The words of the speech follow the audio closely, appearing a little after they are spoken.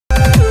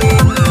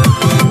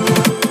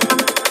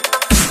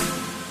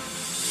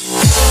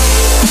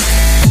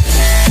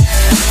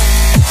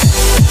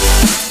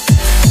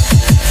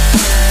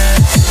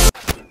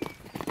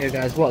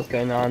guys, what's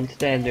going on?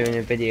 Today I'm doing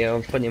a video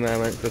on funny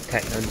moments with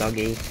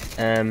Technodoggy.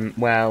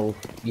 Well,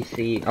 you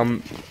see,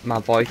 my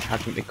voice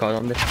hasn't recorded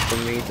on this for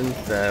some reason,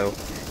 so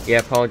yeah,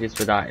 apologies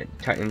for that.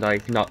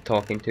 Technodoggy not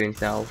talking to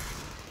himself.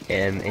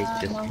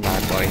 It's just my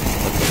voice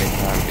for some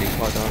time to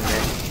record on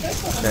this.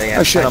 So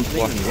yeah, thanks for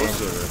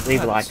watching.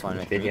 Leave a like on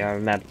this video and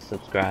remember to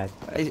subscribe.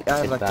 I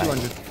have like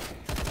 200.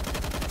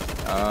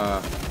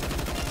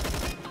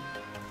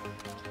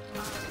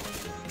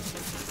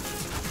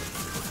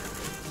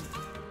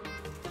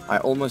 I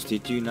almost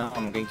hit you, now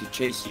I'm going to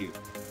chase you.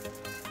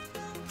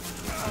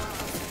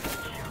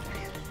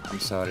 I'm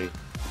sorry.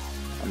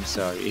 I'm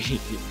sorry. It's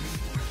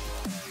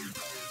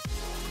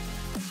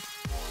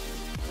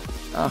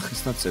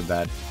not so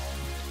bad.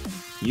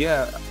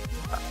 Yeah,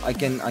 I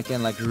can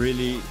like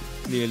really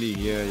clearly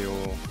hear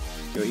your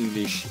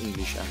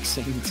English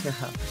accent.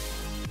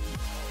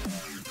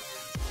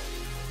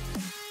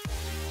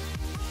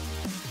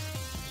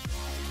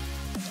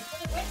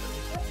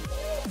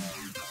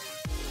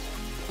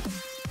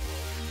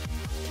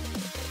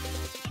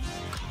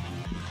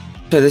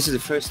 So this is the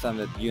first time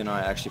that you and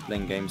I are actually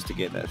playing games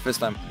together. First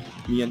time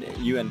me and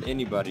you and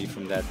anybody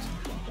from that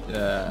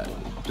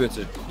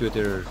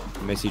Twitter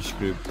message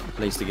group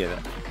plays together.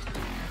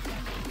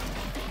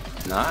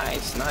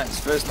 Nice, nice.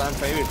 First time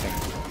for everything.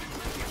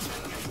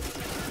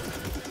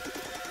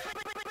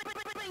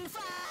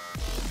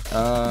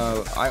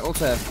 I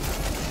also have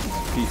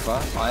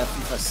FIFA. I have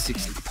FIFA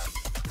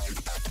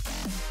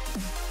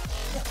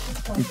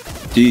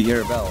 16. Do you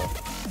hear a bell?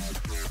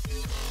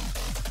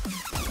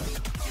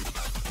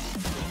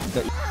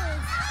 Look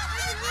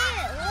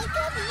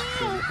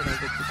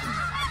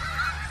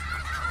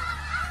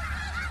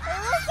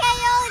at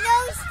all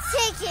those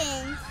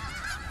chickens.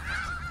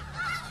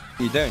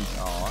 You don't?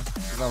 Aw,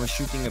 because I was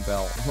shooting a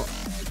bell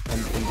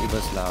and it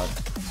was loud.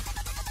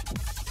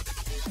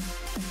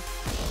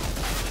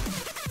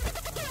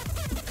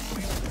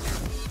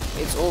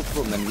 It's all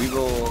cool, man.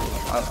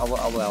 I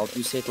will help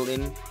you settle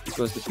in,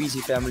 because the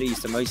PC family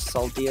is the most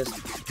saltiest,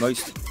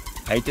 most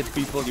hated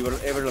people you will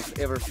ever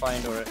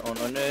find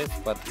on earth,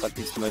 but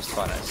it's the most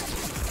funnest.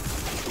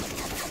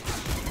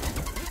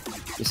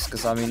 Just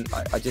because I mean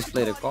I just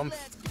played a comp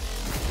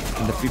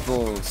and the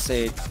people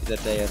said that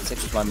they had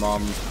sex with my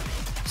mom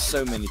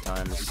so many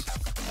times,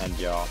 and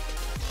yeah.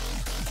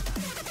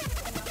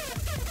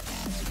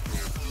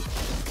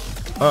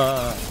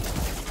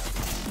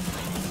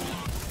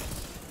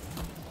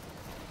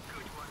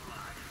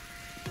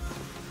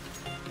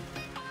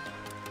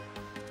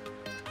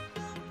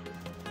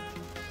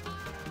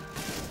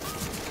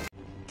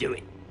 Do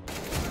it.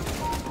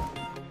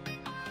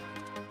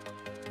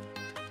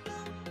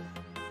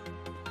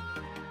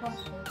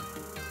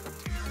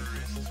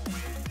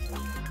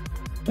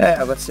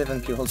 Yeah, I got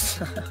 7 kills.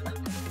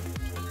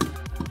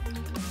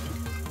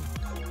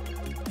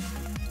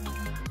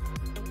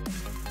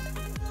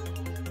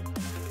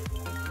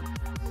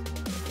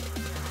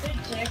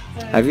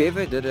 Have you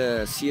ever did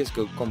a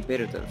Csgo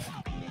competitive?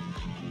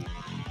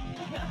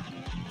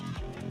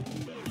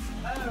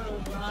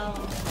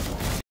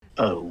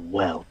 Oh,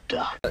 well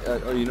done.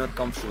 Are you not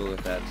comfortable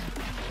with that?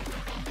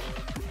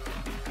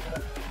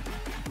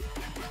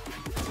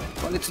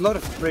 Well, it's a lot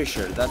of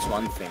pressure, that's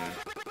one thing.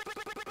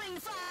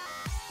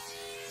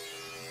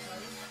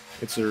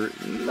 It's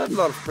not a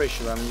lot of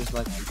pressure, I mean, just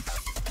like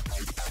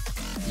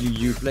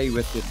you play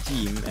with the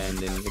team, and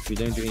then if you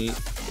don't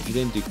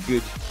do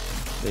good,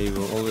 they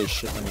will always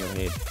shit on your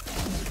head.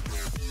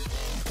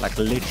 Like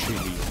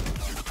literally,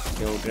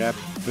 they will grab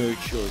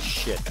virtual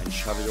shit and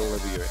shove it all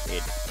over your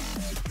head.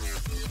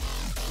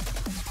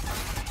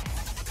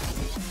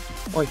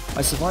 Oi,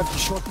 I survived the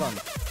shotgun.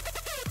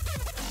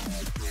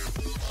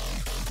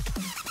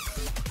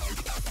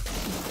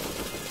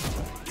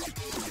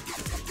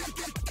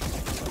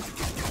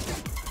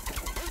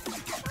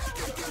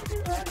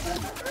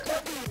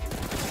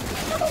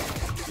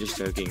 Just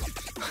joking.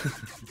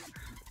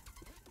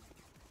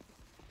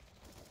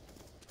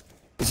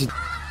 Is it?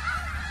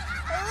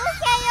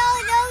 Look at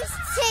all those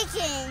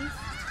chickens.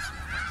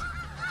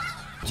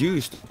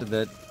 You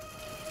started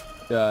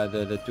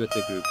the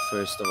Twitter group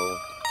first of all.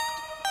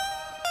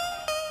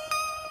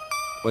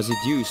 Was it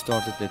you who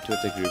started the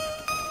Twitter group?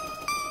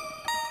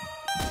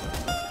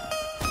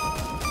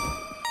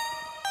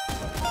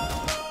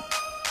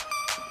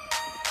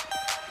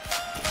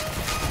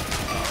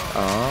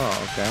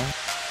 Oh, okay.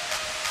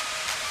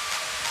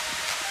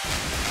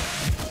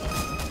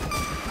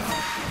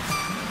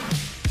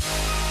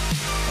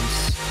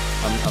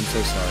 I'm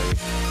so sorry.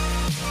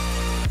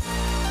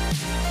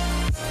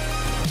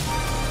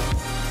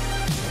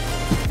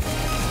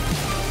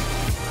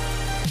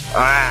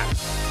 Ah!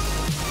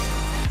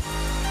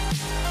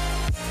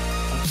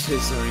 I'm so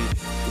sorry.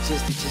 It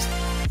just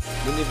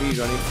whenever you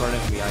run in front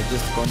of me, I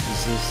just can't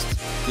resist.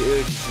 The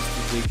urge is just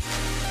too big.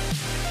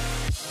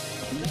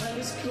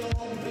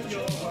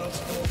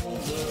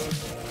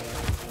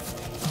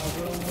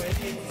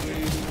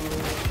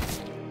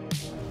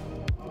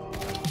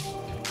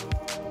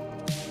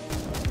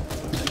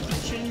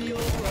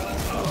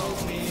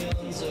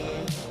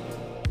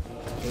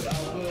 But I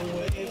will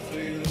wait for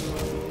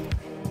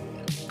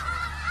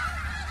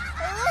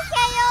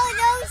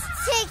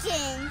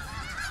chickens.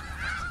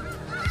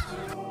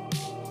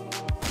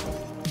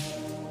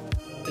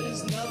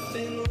 There's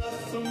nothing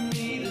left for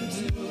me to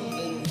do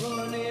than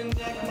run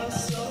and act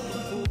myself a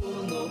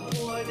fool. No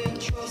point in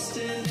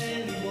trusting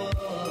anyone.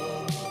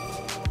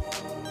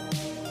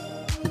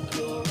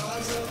 Your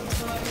eyes of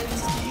time and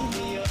steal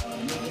me up.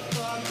 Never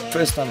thought that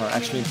First time I'm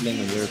actually playing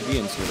on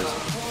European servers.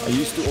 I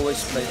used to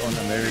always play on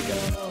American.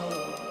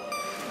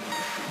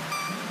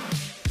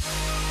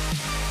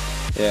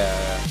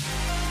 Yeah.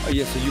 Oh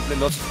yeah, so you play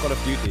lots of Call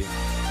of Duty.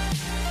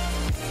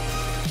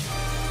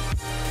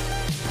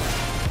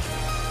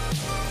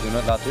 You're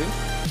not allowed to?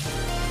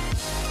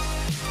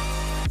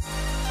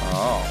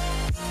 Oh.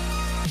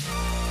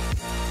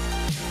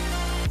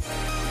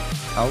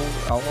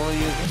 How old are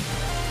you again?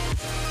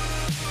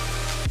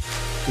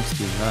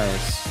 16,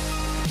 nice.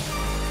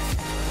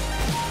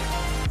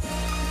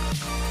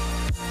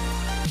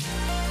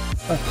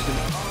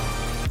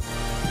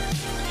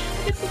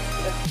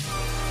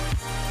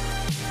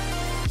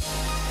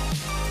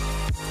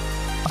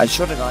 I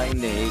shot a guy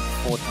in the head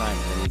 4 times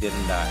and he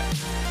didn't die.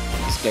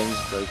 This game is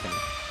broken.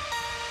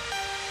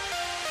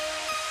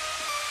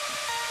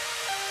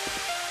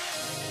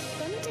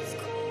 When it is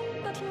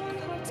cold, but your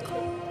heart's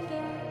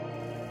colder,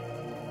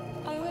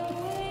 I will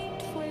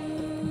wait for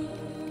you.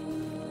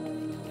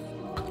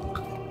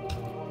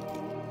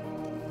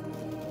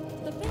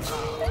 The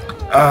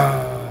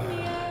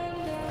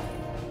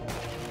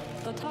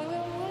but I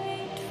will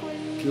wait for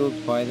you. Killed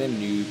by the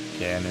new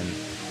cannon.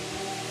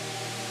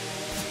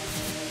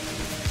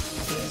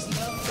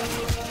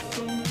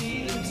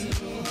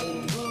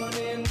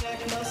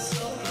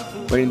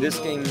 But in this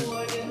game,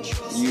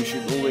 you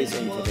should always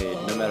aim for the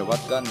head, no matter what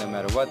gun, no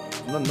matter what.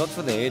 Not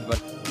for the head, but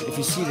if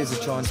you see there's a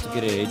chance to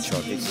get a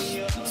headshot, it's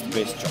the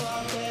best shot.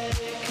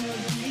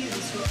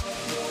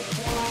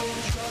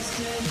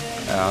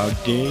 How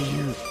dare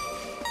you!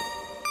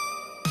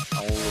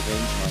 I will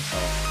revenge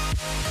myself.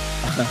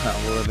 I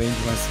will revenge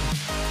myself.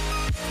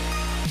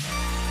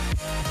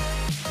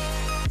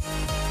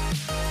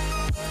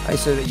 I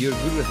said that you're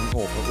good with an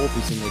AWP, but AWP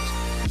is the next.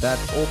 That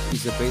AWP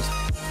is the best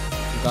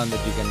gun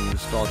that you can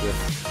start with.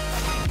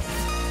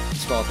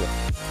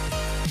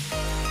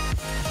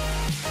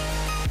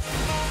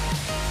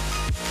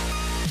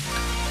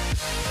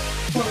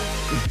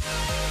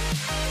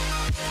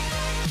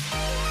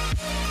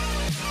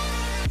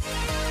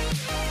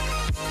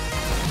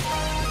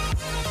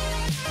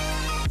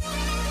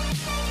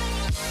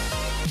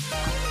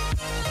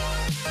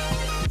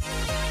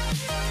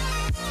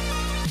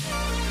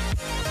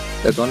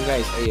 That one guy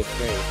is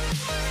AFK.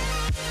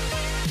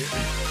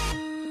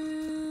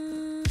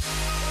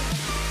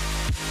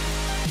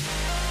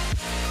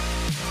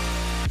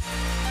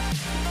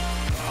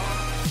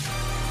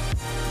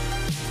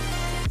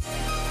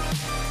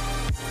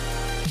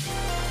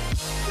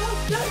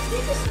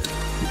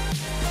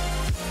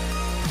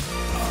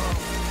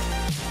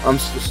 I'm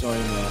so sorry,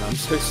 man. I'm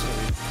so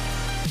sorry.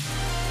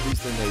 Please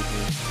don't hate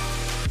me.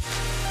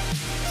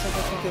 It's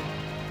okay.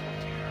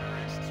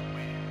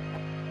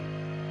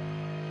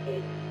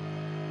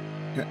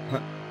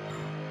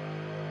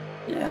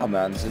 Yeah,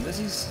 man. So this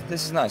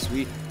is nice.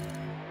 You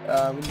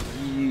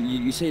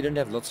say you don't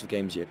have lots of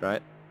games yet,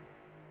 right?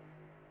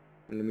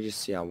 Let me just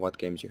see what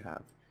games you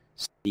have.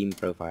 Steam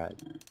profile.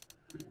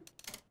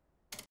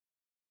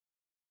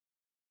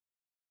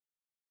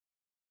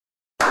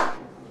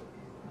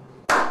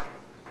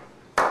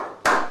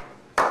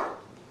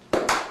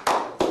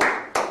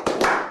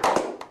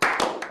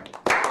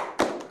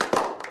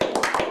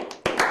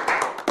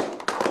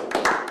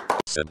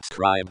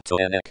 Subscribe to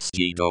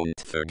NXG,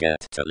 don't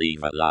forget to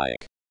leave a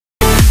like.